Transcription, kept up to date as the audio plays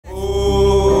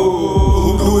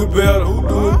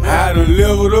I done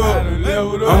leveled up,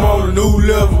 I'm on a new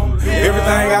level.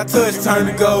 Everything I touch turn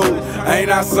to gold. Ain't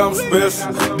I something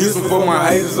special? This one for my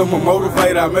haters, I'm a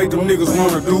motivator. I make them niggas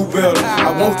wanna do better.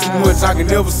 I want too much, I can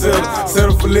never settle.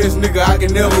 Settle for less, nigga, I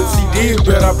can never. If she did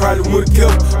better, I probably would've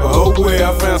kept her. But oh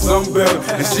well, I found something better,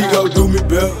 and she gon' do me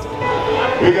better.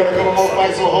 We got a couple more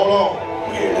fights, so hold on.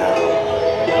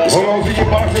 Hold on to your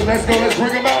boxers, let's go, let's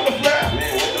bring them out the flat.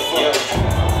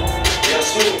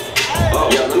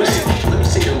 Yo, let me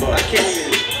see them boys. I can't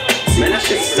even. Man, that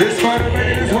shit's sick. This fighter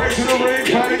making his way to the ring,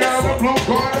 fighting out of the blue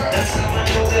corner.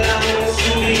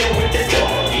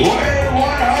 Weighing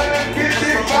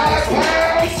 155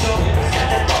 pounds.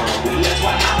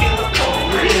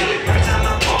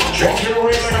 Walk to the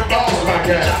ring like a boss, my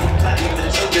guy.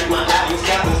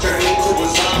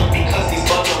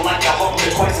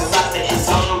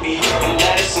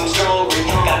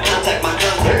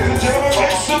 Ladies and gentlemen,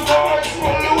 make some noise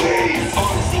for Louise.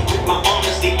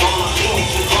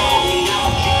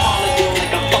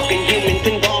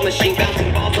 Machine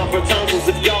bouncing balls off her tonsils.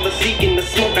 If y'all are seeking the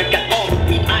smoke, I got all of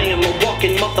me. I am a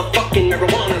walking motherfucking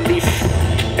marijuana leaf,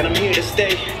 and I'm here to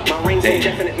stay. My reign's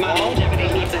indefinite. My longevity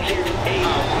needs a hearing aid.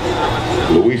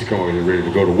 Louise coming in ready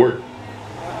to go to work.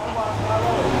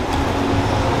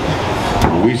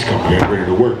 Louise coming in ready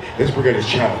to work. Let's bring out his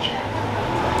challenger.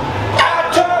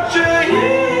 I'm touching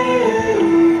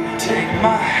you. Take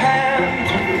my hand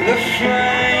to the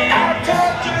flame. I'm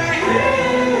touching you.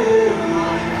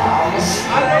 I'm a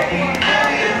slave.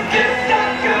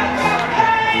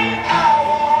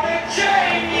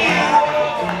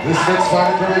 This next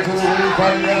fighter coming to the ring,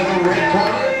 fighting out of the red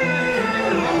corner,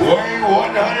 weighing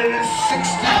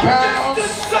 160 pounds.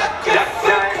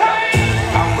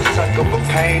 I'm a sucker for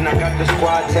pain. I got the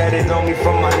squad tatted on me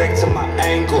from my neck to my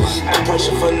ankles.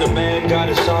 Pressure from the man got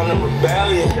us on the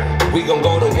rebellion. We gon'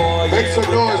 go to war. Make some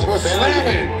noise for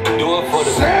slamming. Do it for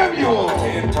the Samuel.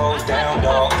 10 toes down,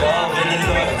 dog. Love in the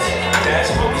nuts. That's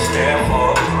what we stand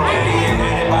for.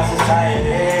 Alienated by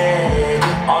society.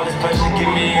 All this pressure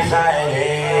give me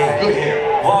anxiety. Good here.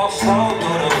 Walk slow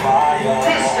through the fire.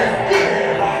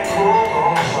 Like cool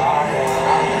on fire.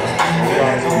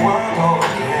 Feelings the world go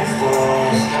against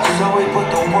us. So we put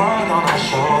the world on our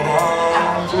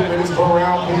shoulders. 2 minutes per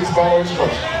round, please follow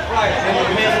instructions. Right, remember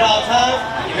commands at all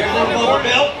times. You hear them above our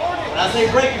belt. When I say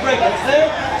break, you break. Understand?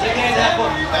 Shake hands out for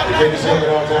me. You can't just at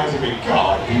all times and be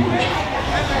God. He would.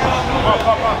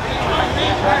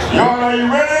 Y'all, are you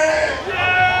ready?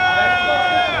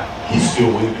 He's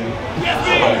still with me.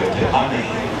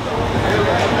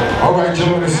 All right,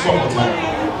 gentlemen, it's scuffle time.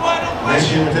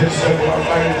 Next year, we'll take a step for our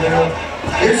fighting down.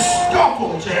 It's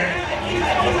scuffle time.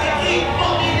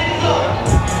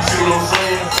 See what I'm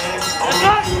saying? See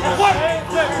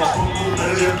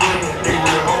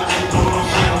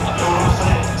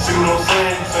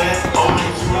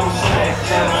what I'm saying?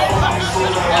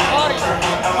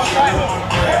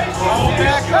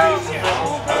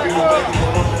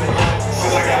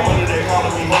 Since I got money, they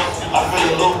calling me. I feel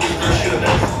a little bit of shit. I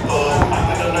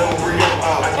think I never bring up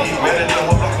out. I need better than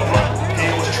what I'm about. He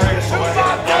was trained, so I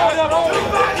had to go.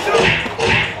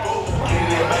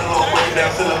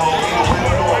 Down to the home.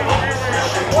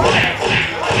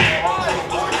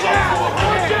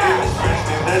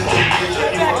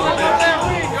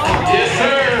 Yes,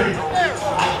 sir.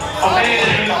 A man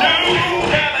in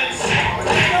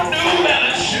New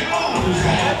Balance shoes.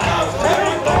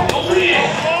 Oh, yeah.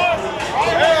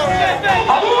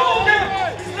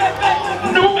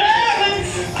 New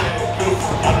Balance.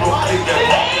 I don't think that.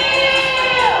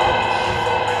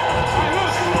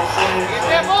 Get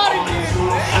that body.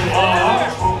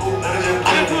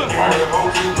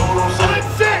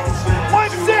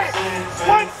 1-6.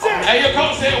 Hey, your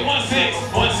coach said 1-6.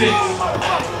 1-6.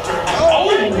 Oh.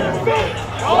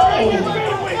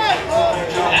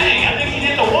 Dang, I think he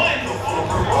did the 1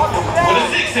 with a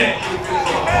 6 in.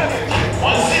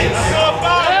 1-6.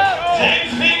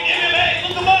 James Vick, MMA,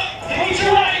 look him up. He beat you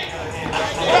right.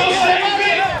 Coach James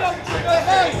Vick.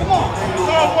 Come on.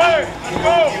 Go, word.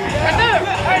 Go. And then,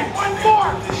 hey,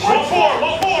 1-4. 1-4.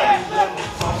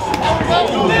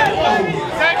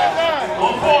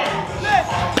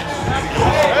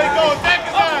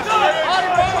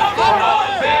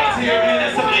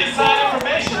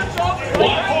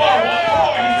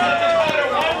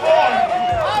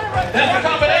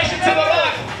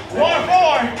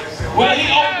 Will he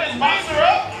open his boxer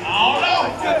up? I don't know.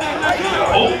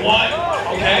 Oh, 1.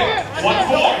 Okay.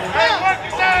 1-4.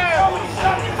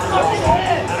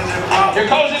 Your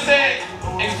coach just said,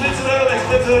 explicit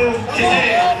his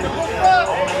head.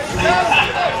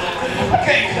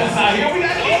 Okay, because out here we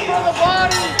got kids.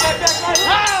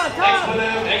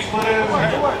 Expletive.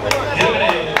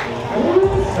 Eliminated.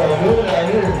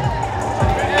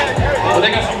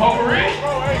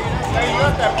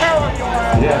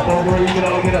 That's where you can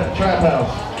all get at the trap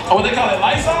house. Oh, what they call it?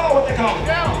 Lysol? What they call it?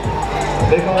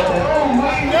 They call it that.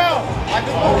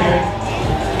 Okay.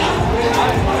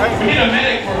 We need a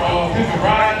medic for Pippin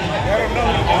Bride.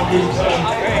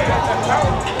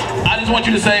 I just want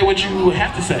you to say what you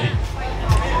have to say.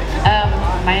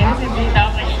 My name is Indeed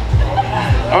Dominic.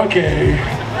 Okay.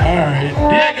 Alright.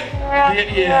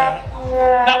 Yeah.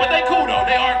 No, but they cool though.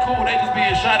 They are cool. They just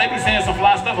being shy. They be saying some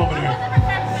fly stuff over there.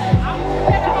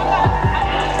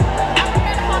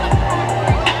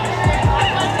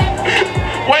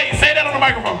 Wait, say that on the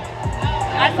microphone.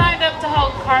 I signed up to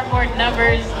hold cardboard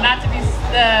numbers, not to be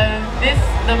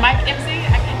the mic MC.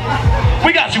 I can't do that.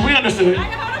 We got you. We understood.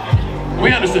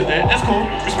 We understood that. That's cool.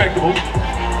 Respectable.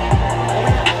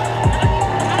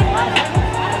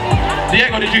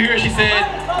 Diego, did you hear? She said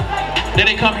they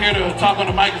didn't come here to talk on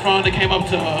the microphone. They came up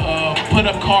to put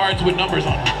up cards with numbers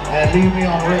on them. And leave me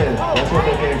on red. That's what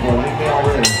they came for. Leave me on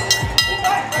red.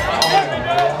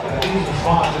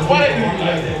 Why they do you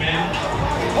like that, man?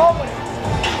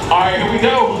 Alright, here we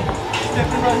go.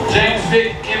 James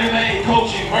Vick, MMA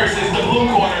coaching versus the Blue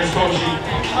Corners coaching.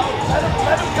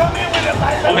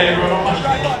 Okay, bro, don't mind.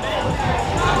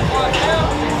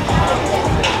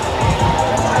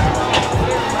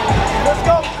 Let's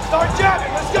go. Start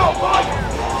jabbing. Let's go, boy.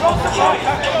 Go,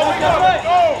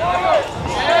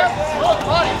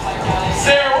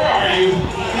 Sarah, where are you?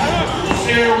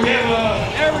 Sarah, we have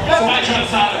somebody trying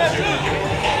to sign us here.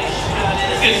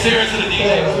 Let's get Sarah to the DJ.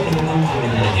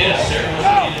 Yes, Sarah.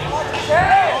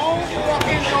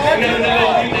 We got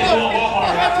another people that's going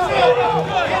Walmart.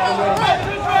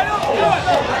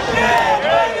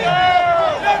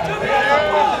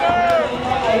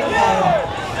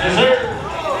 Yes, sir.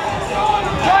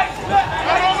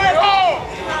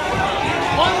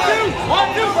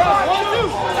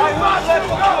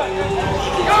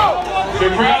 The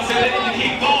crowd said they need to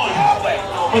keep going,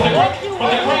 but the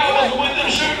crowd doesn't want them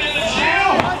shooting in the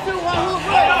gym.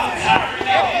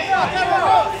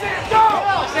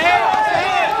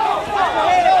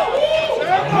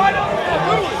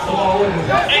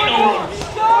 Ain't no rules.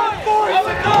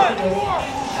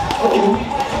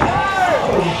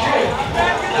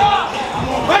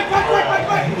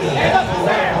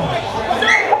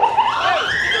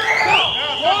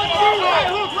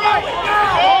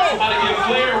 Somebody get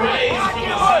Flair raised for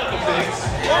the sound effects.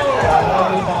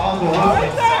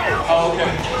 Oh,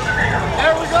 okay.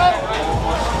 There we go.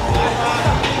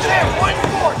 Sam, 1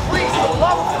 4, please. For the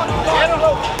love of fucking God.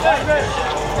 Back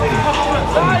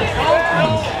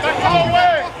the whole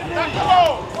way. Back the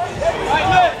whole. Right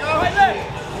leg. Right leg.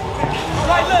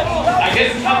 Right leg. I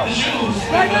guess it's not the shoes.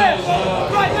 Right leg.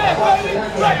 Right leg, baby.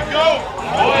 Right. Go.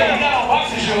 Boy, you got on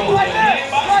boxing shoes. Right leg.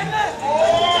 Right leg.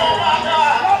 Oh, my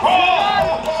God.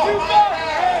 You got it.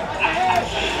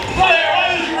 Flair, why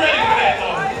was you ready for that,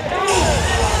 though?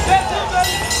 That's it,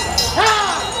 baby.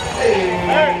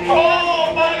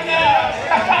 Oh, my God.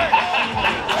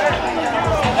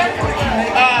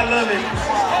 I love it.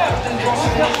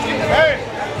 Hey,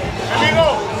 amigo.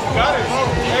 Got it, bro.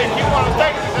 Hey, keep on the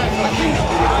taking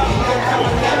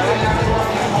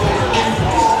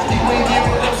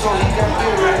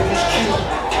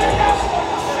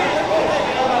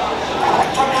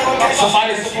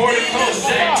Somebody supporting Coach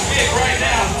James Vick right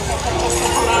now.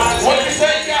 What did you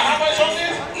say? You got how much on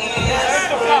this? He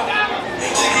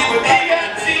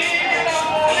got 10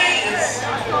 on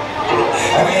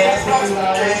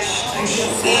it.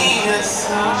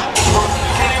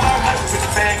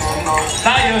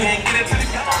 Naya, this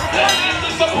is the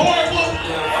support. Will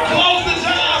close the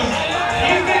time.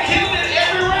 He's been killing it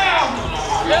every round.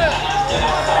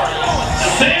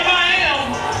 Sam I am.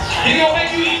 He's gonna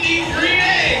make you eat these green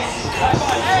eggs.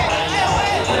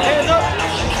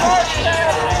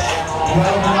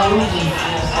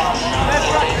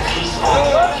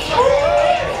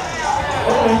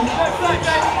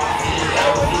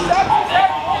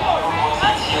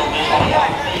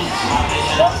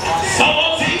 Some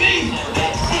on TV.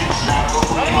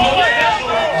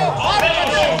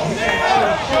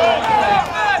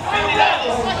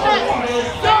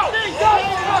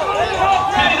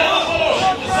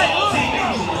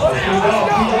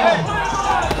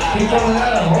 Keep coming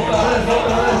at him. Hold on.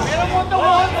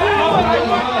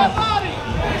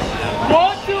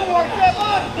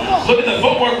 Look at the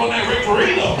footwork on that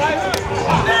referee, though.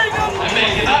 That man,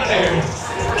 get out of there.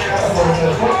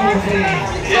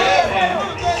 Yeah, man.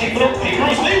 He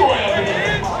Bruce Leroy up in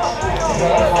there.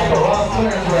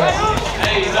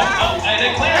 Hey,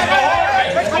 that clearance go hard.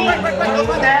 Back to school.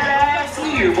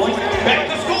 Back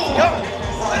to school.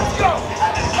 Let's go.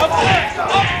 Up,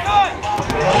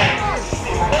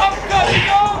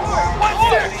 go. 1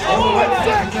 6. 1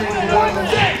 6. 1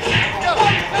 6.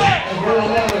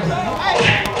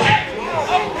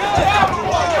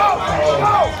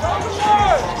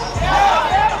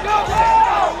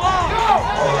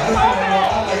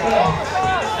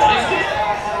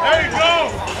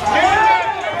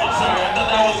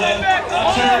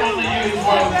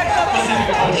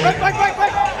 I'm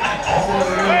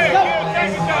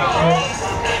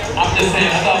just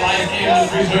saying, I thought light skin was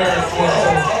reserved for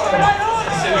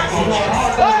specific folks.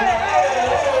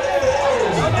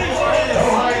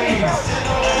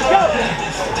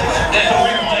 That's a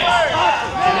weird place.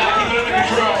 You gotta keep it under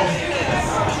control.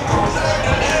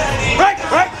 Break!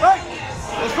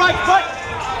 Let's break!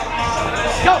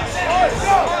 Go!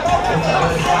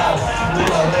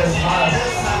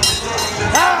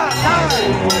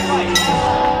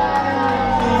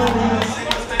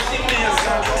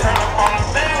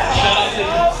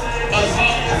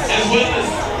 As well as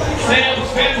Sam's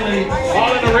family,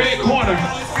 all in the red corner.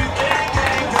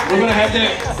 We're gonna have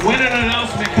that winner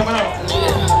announcement come out.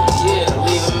 Yeah,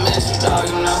 leave a message, dog.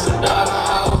 You know the dog on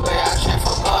hoes. Baby, I can't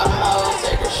fuck all them hoes.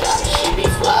 Take her shot, she be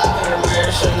fly. Her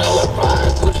marriage, Chanel, her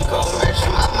pride. Gucci, go match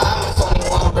my mama.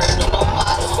 21 brand new, no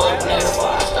model. Fuck nigga,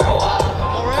 before I start wild.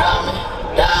 Coming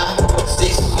down,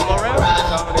 6, ride,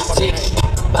 tick,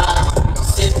 bomb,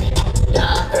 sipping,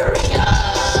 down, hurry on.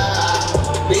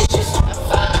 Bitches,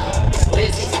 fine,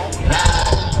 busy,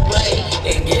 nah, play,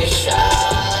 and get shot.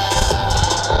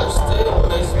 Still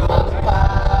missing my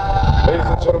pie. Ladies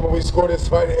and gentlemen, we scored this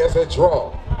fight as a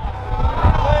draw.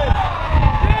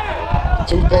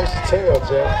 2 close to tail,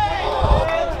 Jeff.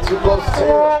 2 close to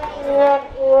tail.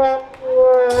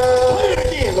 Play it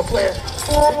again, the player.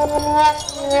 Who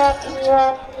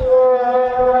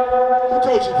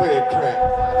told you to play that crap?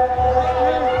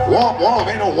 Womp,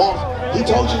 ain't no womp. He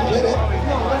told you to play that?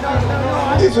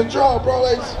 It's a draw, bro.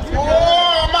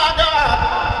 Oh my God!